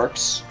 Exarch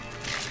works.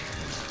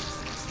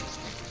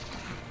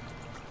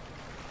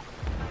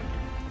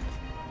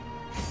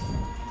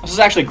 This is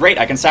actually great.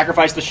 I can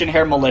sacrifice the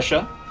Shinhair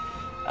Militia.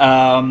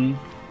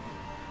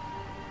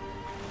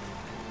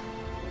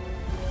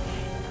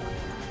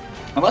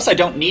 Unless I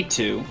don't need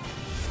to.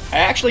 I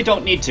actually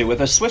don't need to.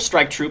 With a Swift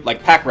Strike troop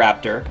like Pack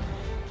Raptor,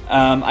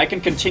 I can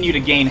continue to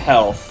gain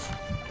health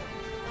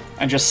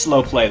and just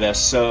slow play this.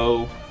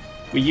 So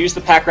we use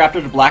the Pack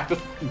Raptor to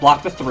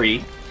block the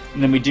 3,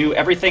 and then we do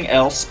everything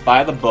else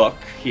by the book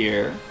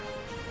here.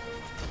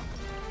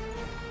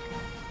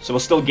 So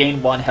we'll still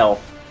gain 1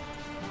 health.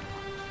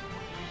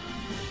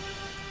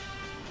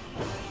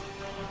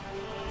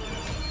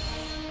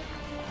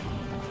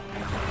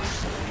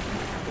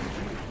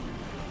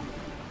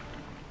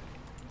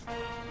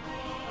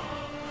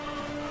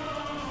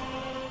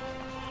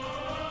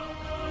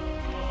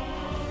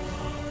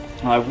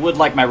 I would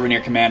like my Rune Ear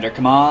Commander.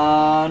 Come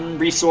on,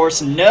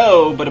 resource,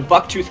 no, but a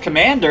Bucktooth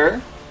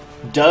Commander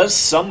does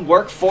some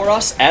work for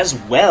us as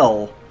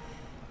well.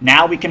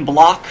 Now we can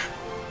block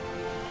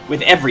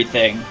with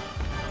everything.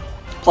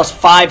 Plus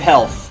 5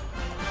 health.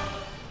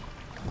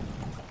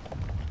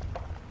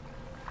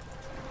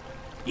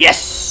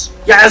 Yes!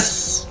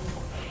 Yes!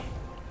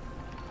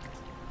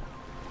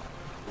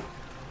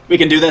 We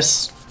can do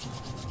this.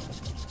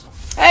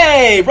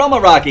 Hey, Roma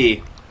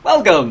Rocky!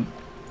 Welcome!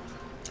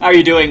 How are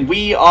you doing?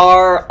 We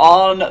are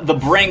on the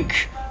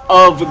brink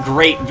of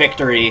great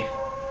victory.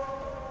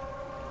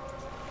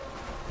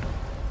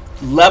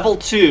 Level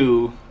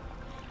 2,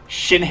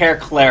 Shinhair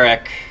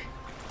Cleric,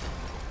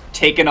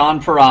 taking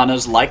on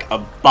piranhas like a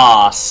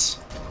boss.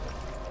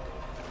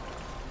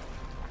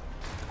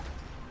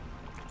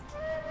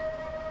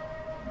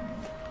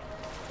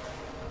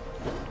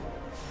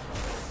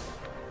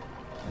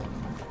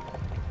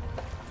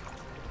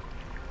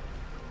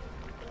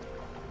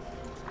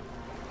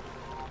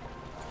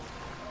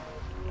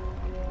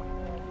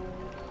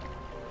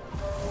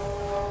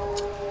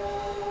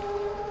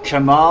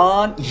 Come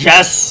on.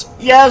 Yes!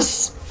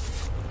 Yes!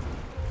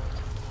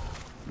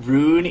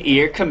 Rune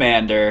Ear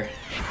Commander.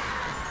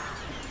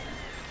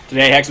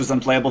 Today Hex was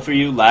unplayable for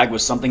you. Lag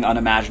was something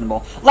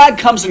unimaginable. Lag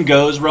comes and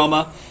goes,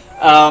 Roma.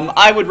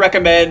 I would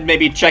recommend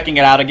maybe checking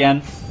it out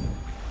again.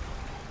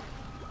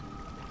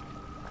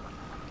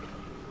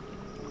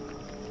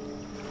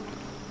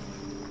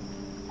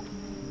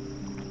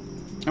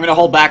 I'm going to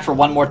hold back for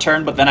one more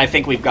turn, but then I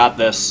think we've got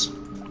this.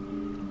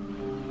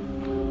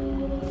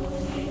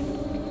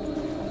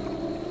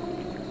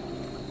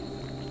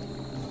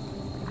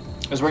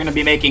 Because we're going to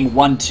be making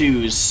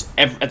 1-2s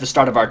at the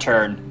start of our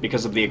turn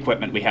because of the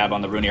equipment we have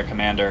on the Runir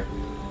Commander.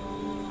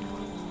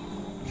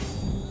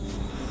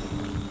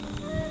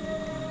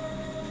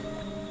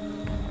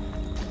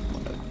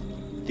 One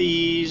of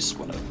these,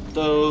 one of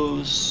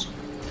those.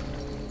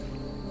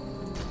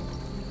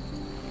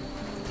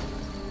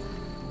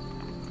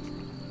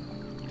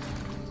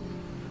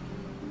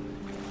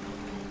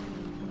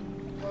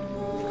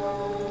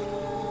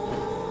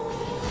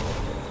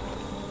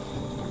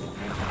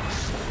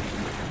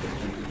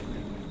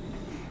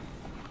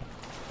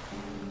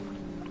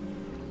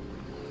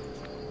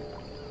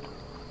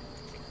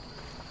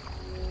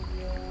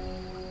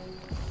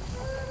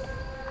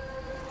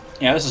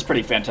 Yeah, this is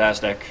pretty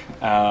fantastic.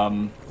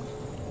 I'm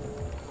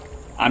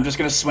just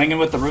going to swing in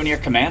with the Runir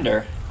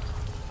Commander.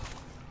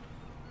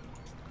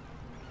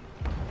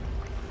 At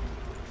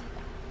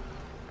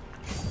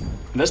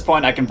this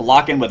point, I can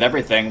block in with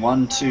everything.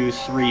 1, 2,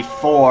 3,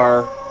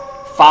 4,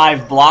 5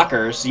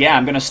 blockers. Yeah,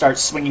 I'm going to start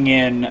swinging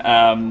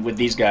in with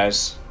these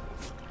guys.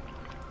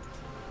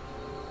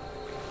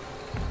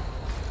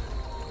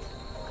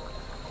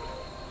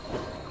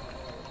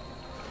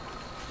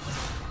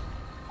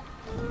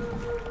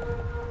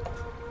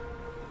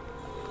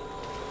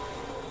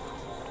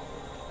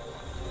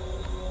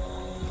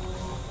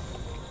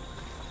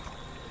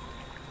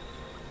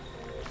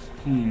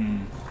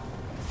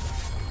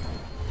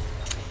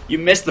 You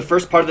missed the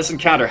first part of this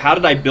encounter. How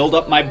did I build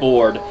up my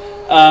board?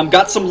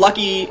 Got some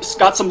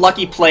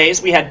lucky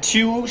plays. We had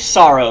 2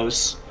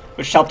 sorrows,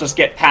 which helped us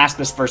get past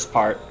this first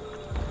part.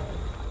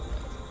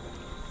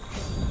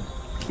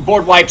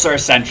 Board wipes are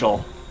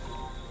essential.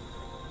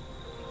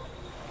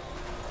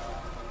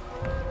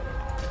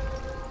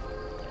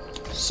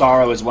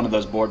 Sorrow is one of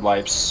those board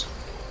wipes.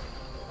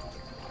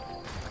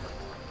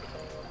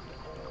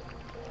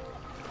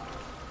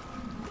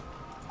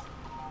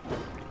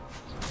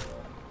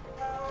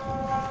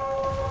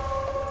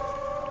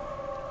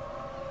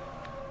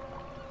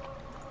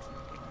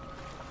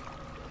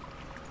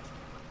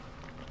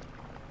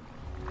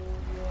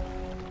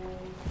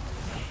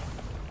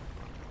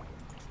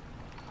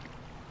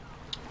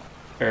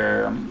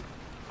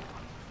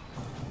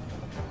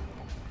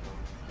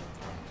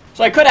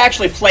 So I could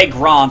actually play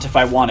Grant if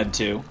I wanted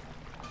to.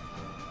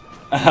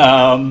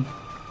 I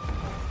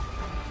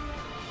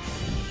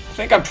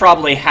think I'm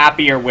probably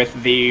happier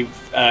with the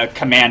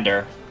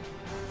Commander.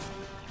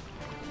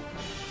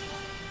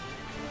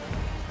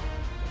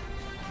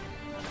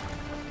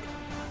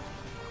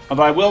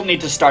 Although I will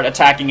need to start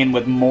attacking in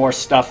with more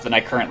stuff than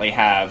I currently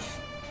have.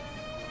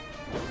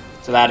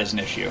 So that is an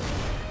issue.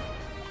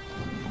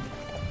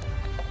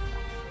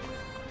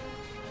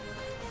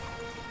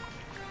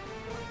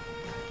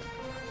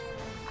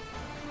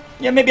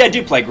 Yeah, maybe I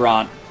do play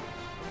Grant.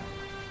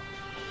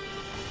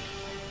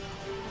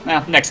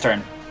 Nah, next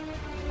turn.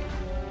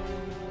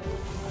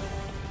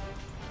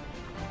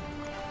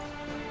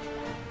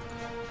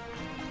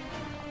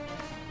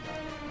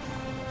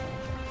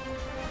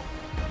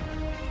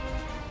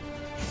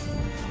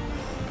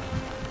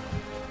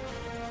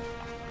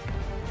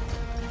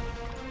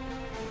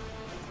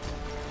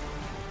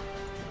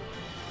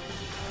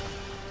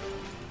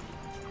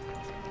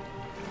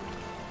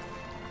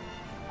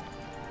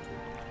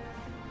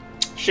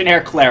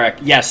 Shinhair Cleric.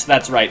 Yes,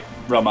 that's right,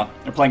 Roma.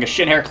 They're playing a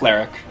Shinhair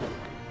Cleric.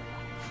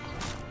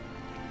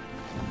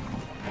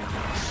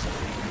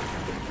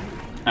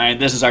 Alright,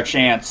 this is our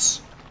chance.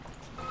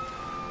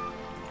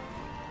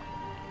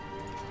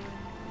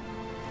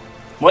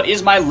 What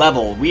is my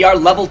level? We are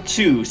level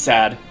 2,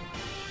 sad.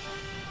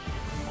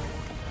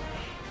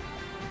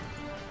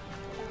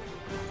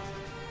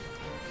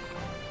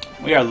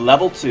 We are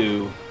level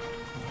 2.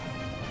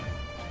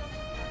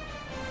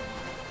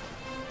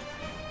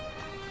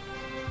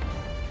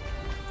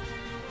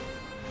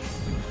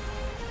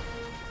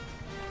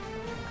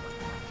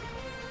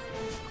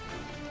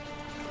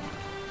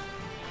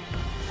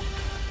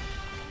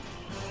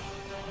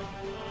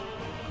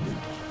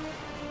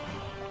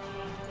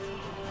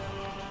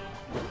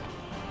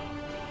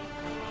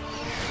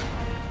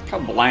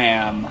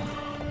 Kablam.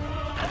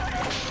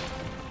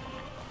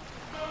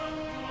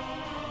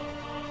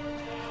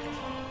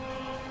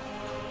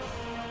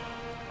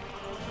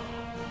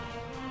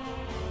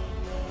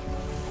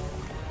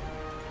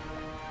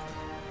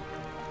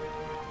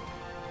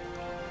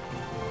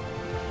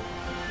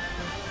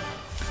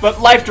 But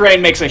life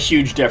drain makes a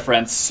huge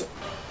difference.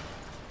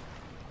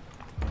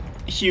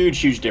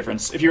 Huge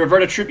difference. If you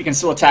revert a troop, you can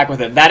still attack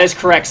with it. That is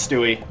correct,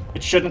 Stewie.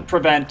 It shouldn't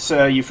prevent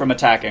you from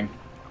attacking.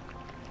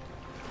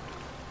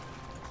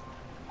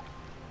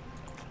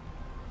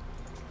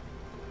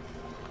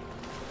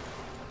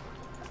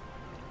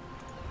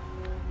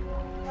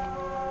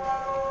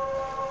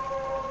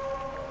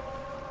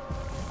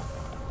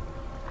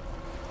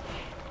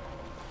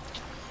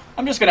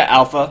 I'm just gonna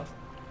Alpha.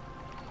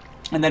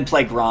 And then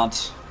play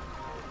Grant.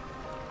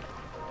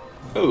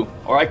 Ooh,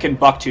 or I can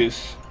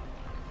Bucktooth.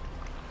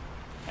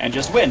 And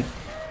just win.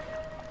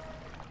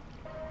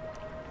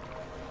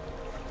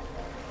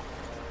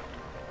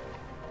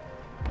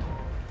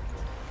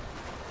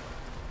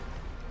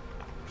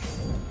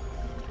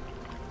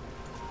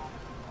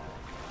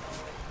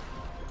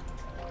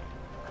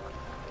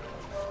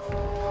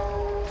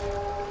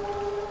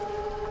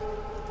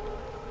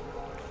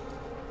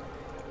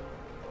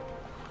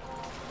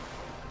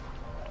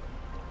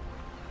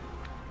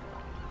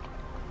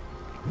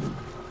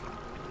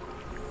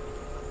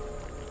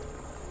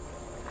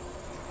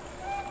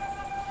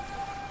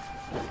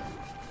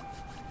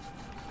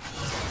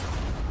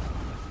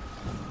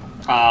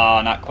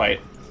 Ah, not quite.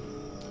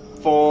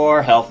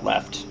 4 health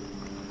left.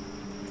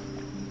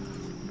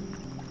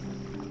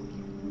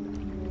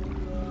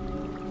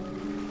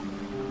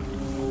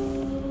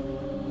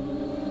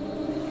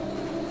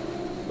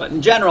 But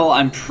in general,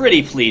 I'm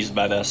pretty pleased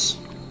by this.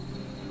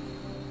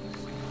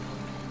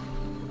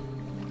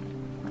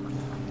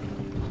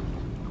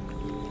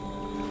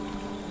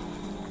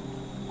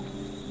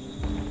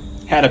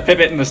 Had a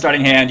pivot in the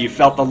starting hand, you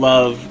felt the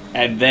love,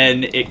 and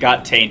then it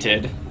got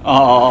tainted.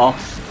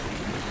 Aww.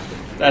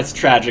 That's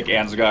tragic,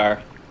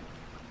 Ansgar.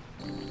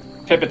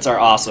 Pivots are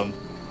awesome.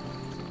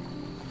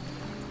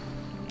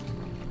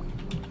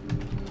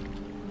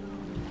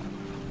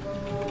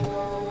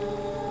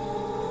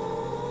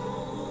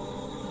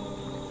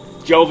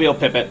 Jovial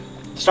Pipit.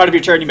 At the start of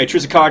your turn, you may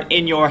choose a card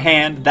in your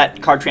hand.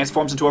 That card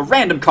transforms into a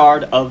random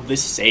card of the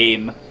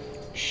same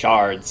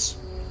shards.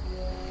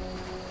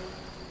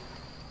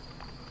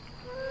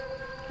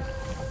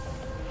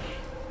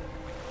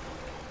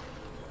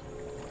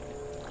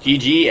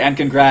 GG and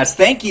congrats.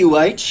 Thank you,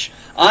 Weich.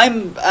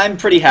 I'm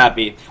pretty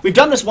happy. We've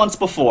done this once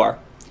before,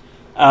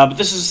 but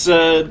this is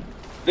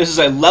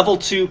a level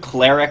 2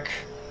 cleric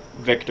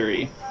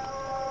victory.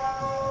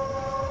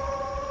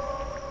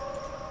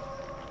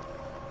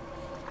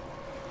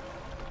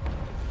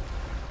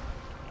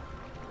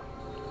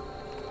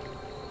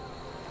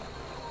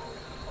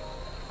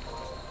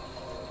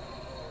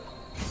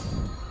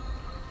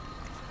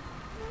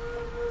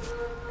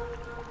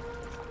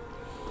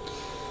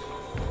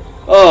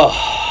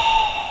 Oh.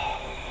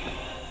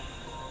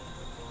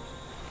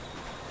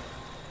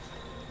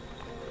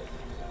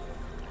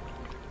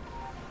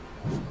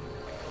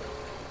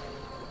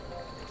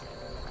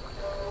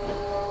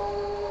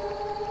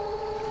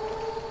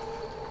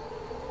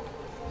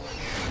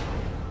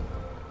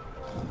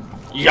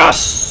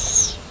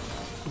 Yes!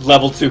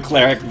 Level 2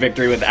 cleric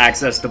victory with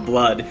access to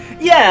blood.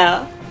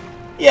 Yeah.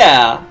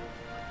 Yeah.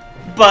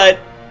 But,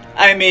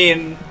 I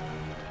mean,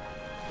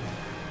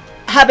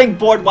 having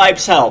board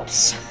wipes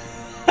helps.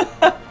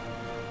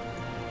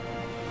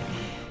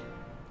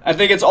 I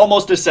think it's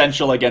almost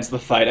essential against the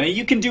fight. I mean,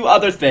 you can do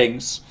other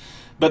things,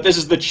 but this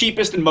is the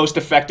cheapest and most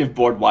effective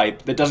board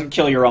wipe that doesn't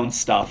kill your own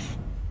stuff.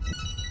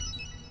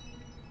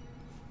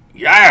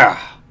 Yeah!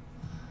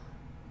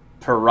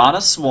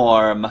 Piranha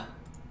Swarm.